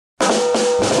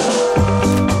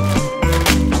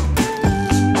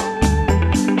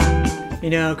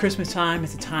know, Christmas time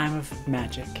is a time of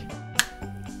magic.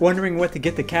 Wondering what to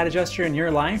get the cat adjuster in your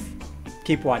life?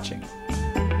 Keep watching.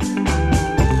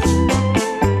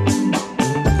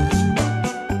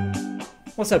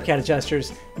 What's up, cat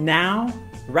adjusters?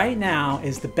 Right now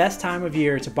is the best time of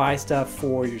year to buy stuff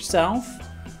for yourself.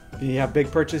 If you have big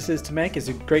purchases to make, it's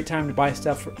a great time to buy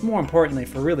stuff, more importantly,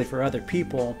 for other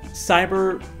people.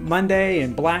 Cyber Monday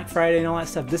and Black Friday and all that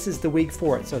stuff, this is the week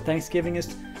for it. So Thanksgiving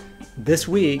is this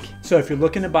week. So if you're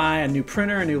looking to buy a new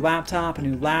printer, a new laptop, a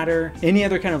new ladder, any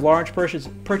other kind of large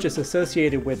purchase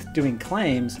associated with doing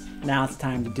claims, now it's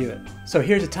time to do it. So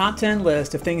here's a top 10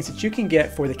 list of things that you can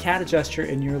get for the cat adjuster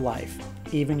in your life,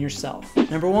 even yourself.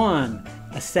 Number 1,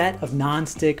 a set of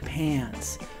non-stick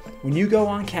pans. When you go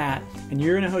on cat and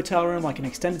you're in a hotel room like an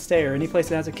extended stay or any place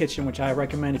that has a kitchen, which I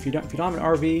recommend if you don't have an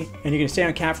RV and you're gonna stay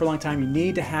on cat for a long time, you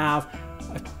need to have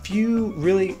a few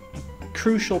really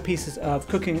crucial pieces of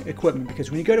cooking equipment, because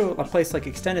when you go to a place like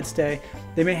extended stay,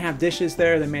 they may have dishes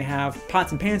there, they may have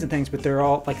pots and pans and things, but they're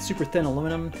all like super thin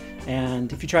aluminum,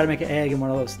 and if you try to make an egg in one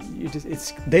of those,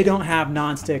 they don't have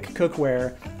non-stick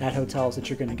cookware at hotels that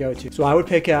you're going to go to. So I would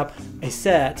pick up a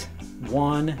set,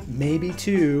 1, maybe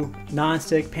 2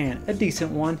 non-stick pan, a decent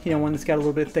one, you know, one that's got a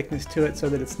little bit of thickness to it so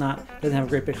that it's not, doesn't have a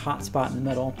great big hot spot in the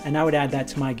middle. And I would add that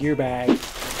to my gear bag.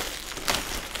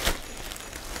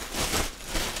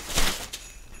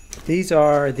 These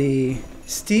are the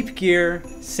Steep Gear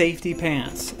safety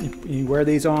pants. You wear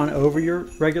these on over your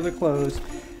regular clothes,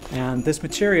 and this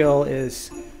material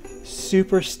is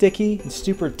super sticky and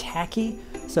super tacky,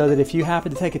 so that if you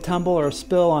happen to take a tumble or a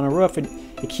spill on a roof, it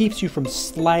keeps you from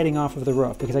sliding off of the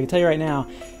roof. Because I can tell you right now,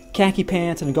 khaki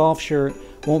pants and a golf shirt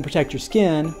won't protect your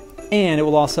skin, and it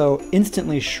will also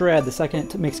instantly shred the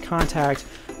second it makes contact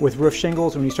with roof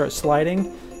shingles. When you start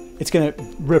sliding, it's going to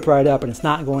rip right up, and it's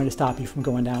not going to stop you from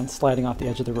going down and sliding off the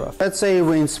edge of the roof. Let's say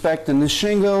we're inspecting the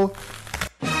shingle.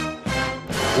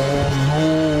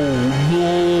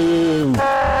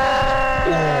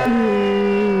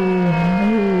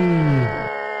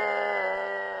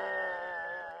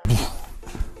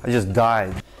 I just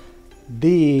died.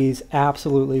 These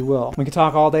absolutely will. We can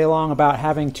talk all day long about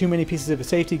having too many pieces of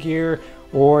safety gear,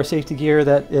 or safety gear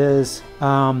that is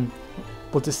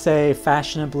we'll just say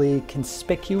fashionably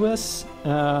conspicuous. In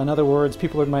other words,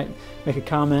 people might make a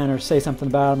comment or say something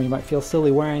about them. You might feel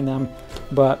silly wearing them,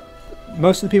 but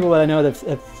most of the people that I know that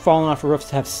have fallen off of roofs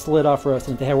have slid off roofs,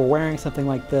 and if they were wearing something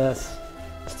like this,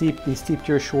 these steep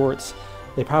gear shorts,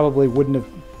 they probably wouldn't have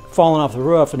fallen off the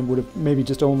roof, and would have maybe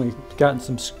just only gotten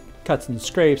some cuts and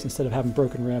scrapes instead of having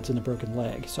broken ribs and a broken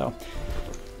leg. So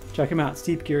check them out,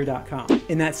 steepgear.com.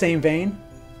 In that same vein,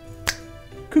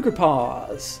 cougar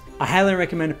paws. I highly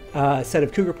recommend a set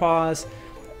of cougar paws.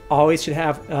 Always should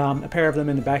have a pair of them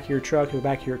in the back of your truck or the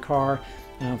back of your car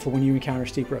for when you encounter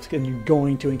steep roofs, and you're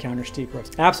going to encounter steep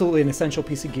roofs. Absolutely an essential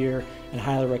piece of gear, and I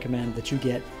highly recommend that you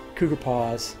get cougar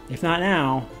paws. If not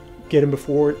now, get them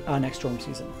before next storm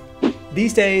season.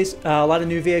 These days, a lot of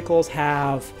new vehicles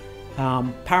have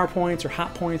power points or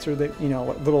hot points, or the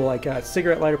little like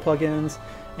cigarette lighter plug-ins,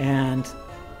 and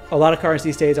a lot of cars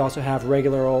these days also have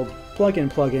regular old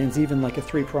plug-ins, even like a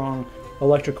 3-prong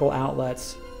electrical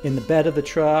outlets in the bed of the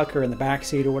truck or in the back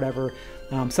seat or whatever.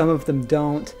 Some of them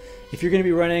don't. If you're going to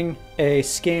be running a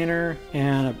scanner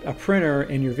and a printer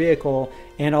in your vehicle,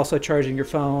 and also charging your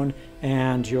phone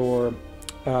and your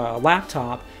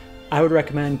laptop, I would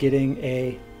recommend getting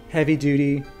a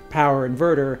heavy-duty power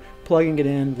inverter, plugging it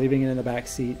in, leaving it in the back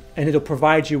seat, and it'll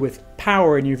provide you with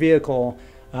power in your vehicle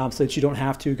so that you don't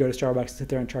have to go to Starbucks and sit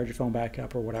there and charge your phone back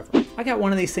up or whatever. I got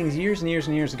one of these things years and years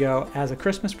and years ago as a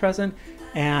Christmas present,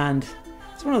 and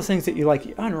it's one of those things that you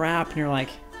unwrap and you're like,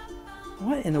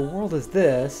 what in the world is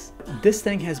this? This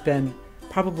thing has been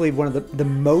probably one of the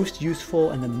most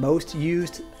useful and the most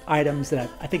used items that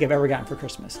I think I've ever gotten for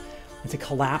Christmas. It's a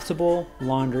collapsible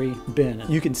laundry bin.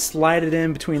 You can slide it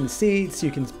in between the seats,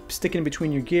 you can stick it in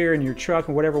between your gear and your truck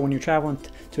and whatever when you're traveling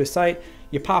to a site.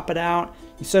 You pop it out,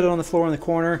 you set it on the floor in the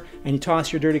corner, and you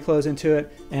toss your dirty clothes into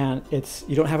it, and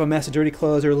you don't have a mess of dirty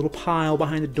clothes or a little pile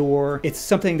behind the door. It's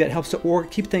something that helps to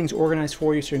keep things organized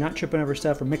for you, so you're not tripping over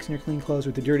stuff or mixing your clean clothes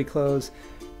with the dirty clothes,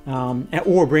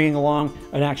 or bringing along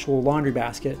an actual laundry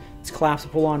basket. This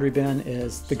collapsible laundry bin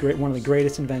is one of the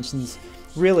greatest inventions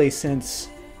really since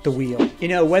the wheel. You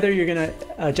know, whether you're going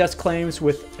to adjust claims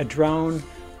with a drone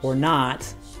or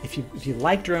not, if you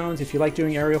like drones, if you like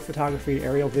doing aerial photography,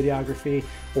 aerial videography,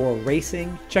 or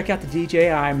racing, check out the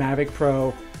DJI Mavic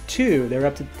Pro 2. They're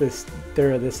up to this.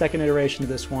 They're the second iteration of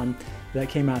this one, that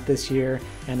came out this year,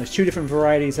 and there's 2 different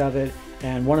varieties of it,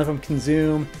 and one of them can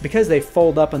zoom. Because they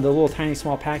fold up into a little tiny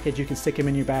small package, you can stick them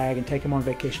in your bag and take them on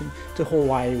vacation to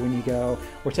Hawaii when you go,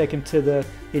 or take them to the,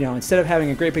 instead of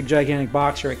having a great big gigantic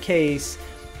box or a case,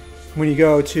 when you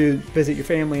go to visit your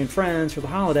family and friends for the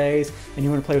holidays and you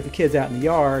want to play with the kids out in the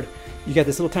yard, you got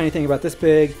this little tiny thing about this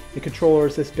big, the controller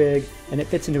is this big, and it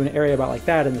fits into an area about like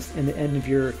that in the end of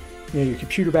your your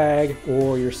computer bag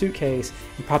or your suitcase.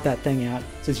 You pop that thing out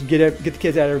so that you get the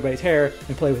kids out of everybody's hair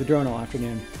and play with the drone all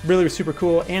afternoon. Really super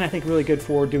cool, and I think really good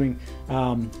for doing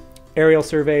aerial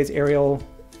surveys, aerial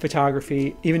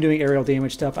photography, even doing aerial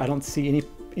damage stuff. I don't see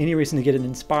any reason to get an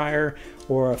Inspire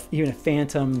or even a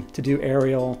Phantom to do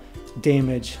aerial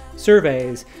damage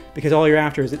surveys, because all you're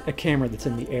after is a camera that's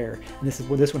in the air, and this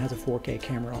one has a 4K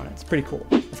camera on it. It's pretty cool.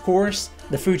 Of course,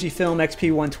 the Fujifilm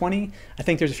X-P120. I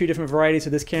think there's a few different varieties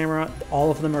of this camera. All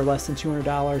of them are less than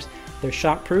 $200. They're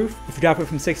shockproof. If you drop it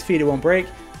from 6 feet, it won't break.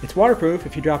 It's waterproof.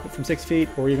 If you drop it from 6 feet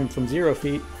or even from 0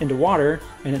 feet into water,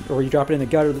 or you drop it in a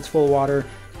gutter that's full of water,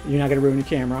 you're not going to ruin your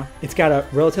camera. It's got a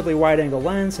relatively wide angle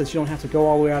lens, so that you don't have to go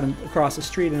all the way out and across the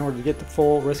street in order to get the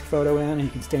full risk photo in, and you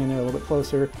can stand there a little bit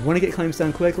closer. If you want to get claims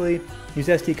done quickly, use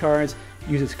SD cards,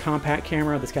 use this compact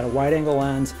camera that's got a wide angle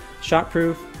lens,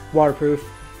 shockproof, waterproof,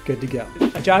 good to go.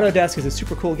 A Giotto desk is a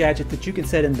super cool gadget that you can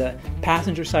set in the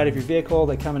passenger side of your vehicle.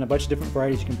 They come in a bunch of different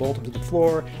varieties. You can bolt them to the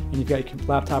floor, and you've got your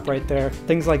laptop right there.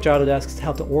 Things like Giotto desks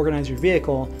help to organize your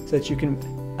vehicle so that you can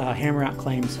hammer out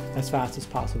claims as fast as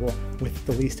possible with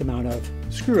the least amount of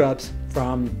screw-ups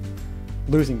from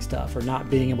losing stuff or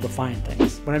not being able to find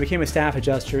things. When I became a staff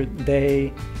adjuster,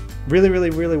 they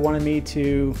really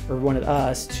wanted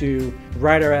us to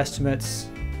write our estimates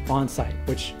on site,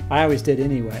 which I always did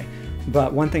anyway.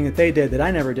 But one thing that they did that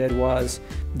I never did was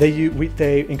they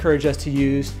encouraged us to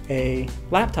use a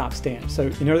laptop stand. So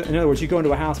in other words, you go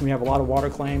into a house and we have a lot of water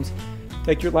claims,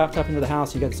 take your laptop into the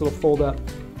house, you got this little fold-up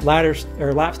ladder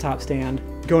or laptop stand,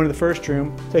 go into the first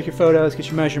room, take your photos, get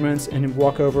your measurements, and then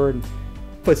walk over and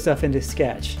put stuff into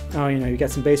Sketch. Oh, you got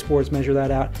some baseboards, measure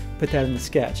that out, put that in the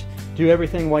Sketch. Do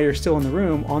everything while you're still in the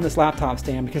room on this laptop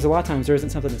stand, because a lot of times there isn't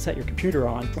something to set your computer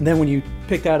on. And then when you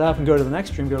pick that up and go to the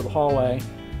next room, go to the hallway,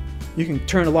 you can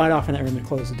turn the light off in that room and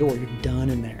close the door. You're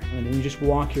done in there. And then you just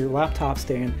walk your laptop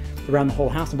stand around the whole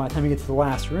house, and by the time you get to the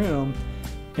last room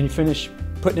and you finish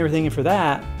putting everything in for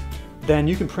that, then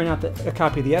you can print out a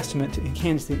copy of the estimate,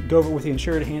 go over with the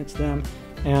insured, hand it to them,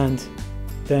 and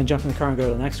then jump in the car and go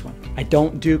to the next one. I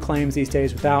don't do claims these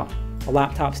days without a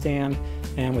laptop stand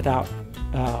and without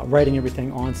writing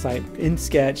everything on site in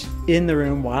Sketch in the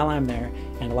room while I'm there,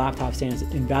 and a laptop stand is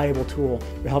an invaluable tool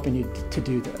for helping you to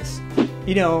do this.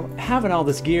 Having all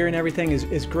this gear and everything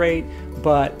is great,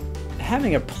 but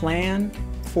having a plan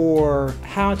for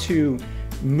how to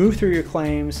move through your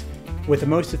claims with the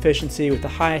most efficiency, with the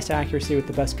highest accuracy, with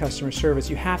the best customer service,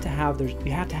 you have to have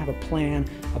a plan,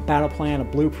 a battle plan, a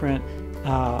blueprint,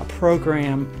 a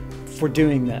program for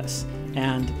doing this.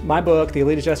 And my book, The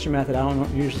Elite Adjuster Method, I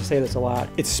don't usually say this a lot,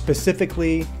 it's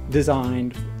specifically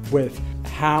designed with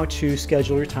how to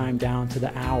schedule your time down to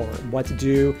the hour, what to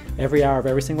do every hour of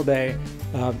every single day,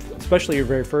 especially your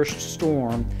very first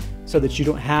storm, so that you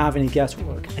don't have any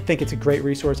guesswork. I think it's a great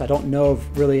resource. I don't know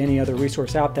of really any other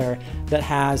resource out there that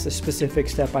has a specific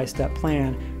step-by-step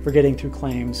plan for getting through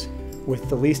claims with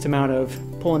the least amount of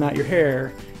pulling out your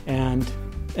hair and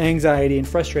anxiety and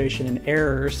frustration and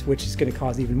errors, which is going to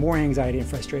cause even more anxiety and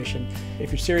frustration.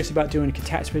 If you're serious about doing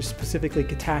specifically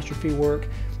catastrophe work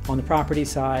on the property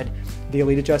side, the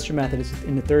Elite Adjuster Method is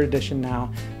in the 3rd edition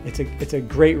now. It's a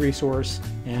great resource,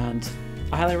 and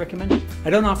I highly recommend it. I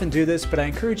don't often do this, but I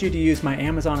encourage you to use my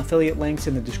Amazon affiliate links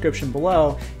in the description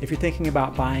below if you're thinking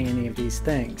about buying any of these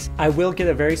things. I will get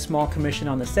a very small commission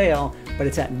on the sale, but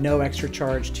it's at no extra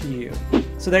charge to you.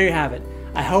 So there you have it.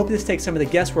 I hope this takes some of the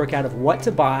guesswork out of what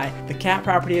to buy the cat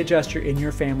property adjuster in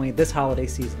your family this holiday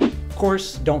season. Of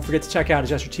course, don't forget to check out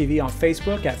Adjuster TV on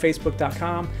Facebook at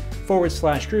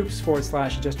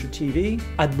facebook.com/groups/Adjuster TV.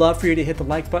 I'd love for you to hit the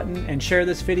like button and share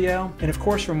this video. And of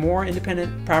course, for more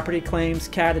independent property claims,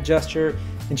 cat adjuster,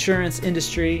 insurance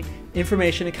industry,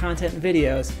 information and content and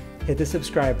videos, hit the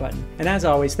subscribe button. And as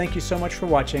always, thank you so much for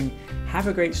watching. Have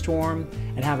a great storm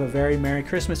and have a very Merry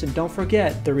Christmas. And don't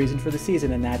forget the reason for the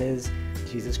season, and that is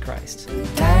Jesus Christ.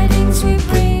 Tidings we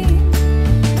bring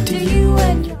to you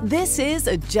and your This is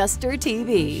Adjuster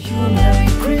TV. Merry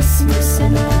Christmas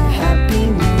and a Happy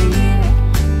New Year.